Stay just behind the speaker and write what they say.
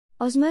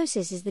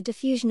Osmosis is the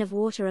diffusion of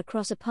water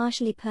across a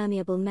partially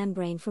permeable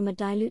membrane from a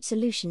dilute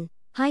solution,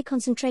 high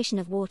concentration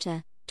of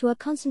water, to a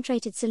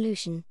concentrated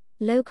solution,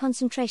 low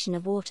concentration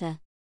of water.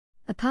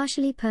 A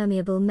partially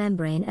permeable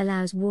membrane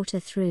allows water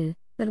through,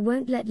 but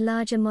won't let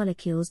larger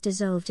molecules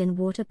dissolved in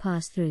water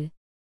pass through.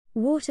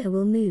 Water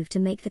will move to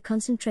make the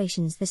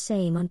concentrations the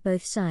same on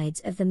both sides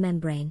of the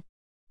membrane.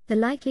 The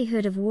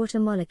likelihood of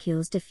water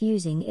molecules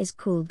diffusing is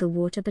called the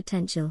water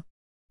potential.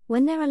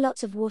 When there are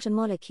lots of water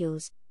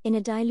molecules, in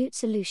a dilute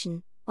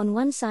solution, on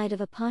one side of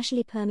a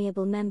partially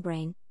permeable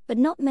membrane, but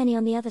not many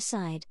on the other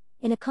side,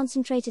 in a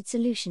concentrated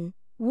solution,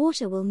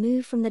 water will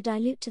move from the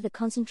dilute to the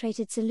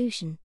concentrated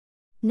solution.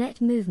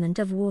 Net movement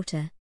of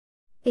water.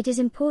 It is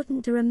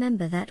important to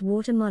remember that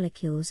water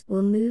molecules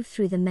will move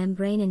through the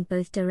membrane in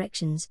both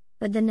directions,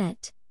 but the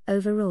net,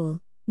 overall,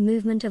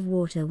 movement of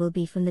water will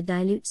be from the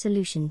dilute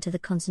solution to the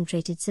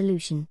concentrated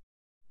solution.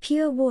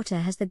 Pure water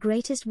has the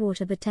greatest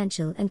water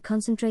potential and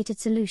concentrated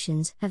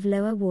solutions have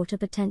lower water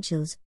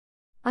potentials.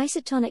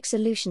 Isotonic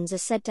solutions are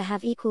said to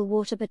have equal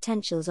water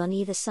potentials on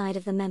either side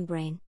of the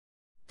membrane.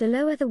 The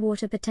lower the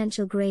water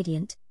potential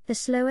gradient, the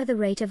slower the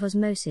rate of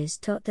osmosis.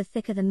 The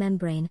thicker the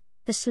membrane,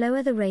 the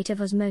slower the rate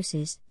of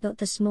osmosis.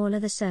 The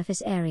smaller the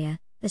surface area,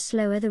 the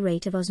slower the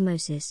rate of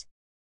osmosis.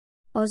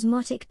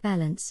 Osmotic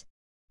balance.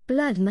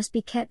 Blood must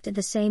be kept at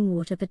the same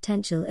water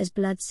potential as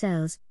blood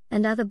cells,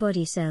 and other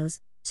body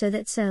cells, so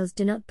that cells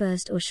do not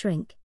burst or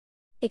shrink.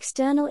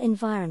 External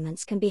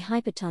environments can be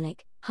hypertonic,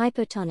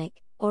 hypotonic,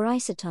 or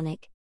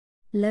isotonic.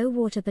 Low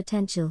water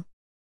potential.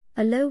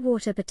 A low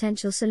water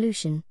potential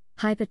solution,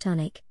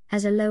 hypertonic,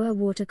 has a lower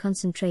water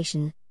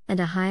concentration, and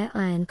a higher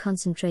ion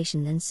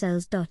concentration than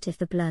cells. If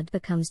the blood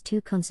becomes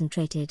too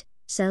concentrated,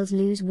 cells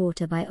lose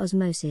water by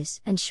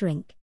osmosis and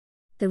shrink.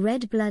 The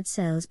red blood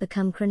cells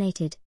become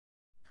crenated.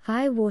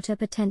 High water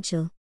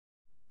potential.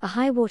 A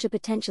high water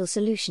potential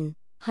solution,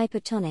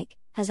 hypotonic,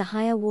 has a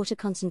higher water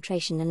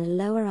concentration and a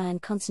lower ion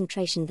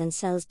concentration than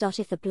cells.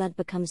 If the blood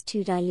becomes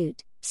too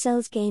dilute,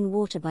 cells gain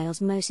water by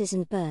osmosis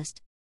and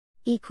burst.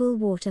 Equal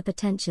water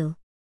potential.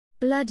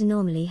 Blood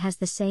normally has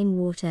the same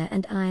water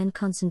and ion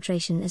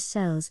concentration as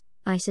cells,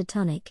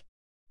 isotonic.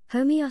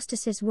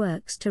 Homeostasis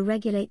works to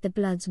regulate the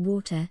blood's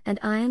water and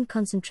ion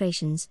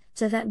concentrations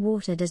so that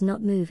water does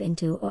not move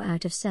into or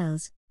out of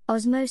cells.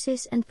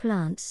 Osmosis and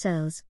plant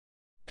cells.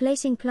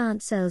 Placing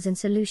plant cells in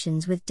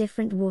solutions with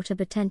different water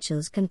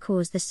potentials can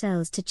cause the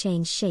cells to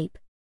change shape.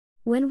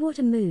 When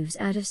water moves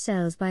out of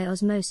cells by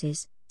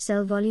osmosis,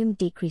 cell volume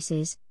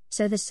decreases,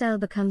 so the cell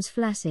becomes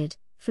flaccid,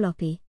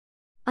 floppy.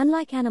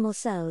 Unlike animal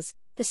cells,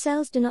 the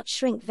cells do not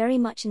shrink very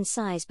much in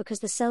size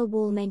because the cell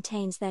wall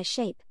maintains their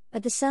shape,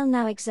 but the cell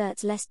now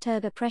exerts less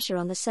turgor pressure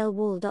on the cell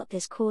wall.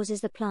 This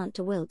causes the plant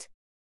to wilt.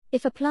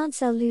 If a plant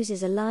cell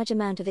loses a large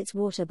amount of its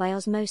water by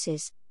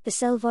osmosis, the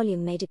cell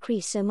volume may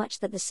decrease so much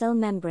that the cell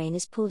membrane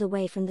is pulled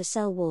away from the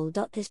cell wall.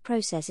 This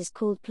process is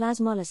called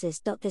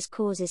plasmolysis. This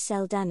causes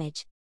cell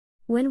damage.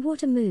 When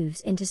water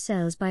moves into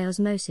cells by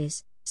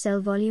osmosis, cell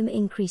volume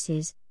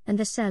increases, and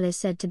the cell is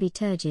said to be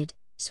turgid,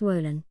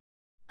 swollen.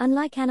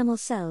 Unlike animal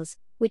cells,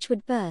 which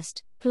would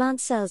burst, plant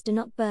cells do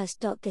not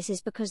burst. This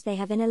is because they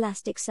have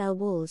inelastic cell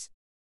walls.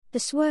 The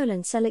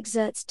swollen cell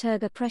exerts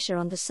turgor pressure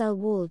on the cell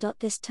wall.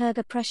 This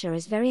turgor pressure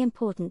is very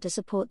important to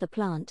support the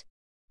plant.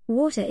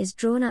 Water is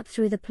drawn up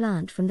through the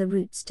plant from the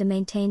roots to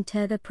maintain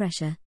turgor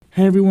pressure.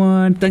 Hey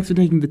everyone, thanks for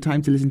taking the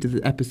time to listen to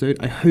this episode.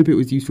 I hope it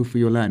was useful for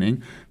your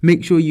learning.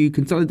 Make sure you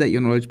consolidate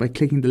your knowledge by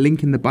clicking the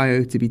link in the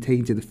bio to be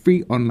taken to the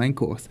free online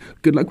course.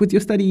 Good luck with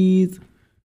your studies!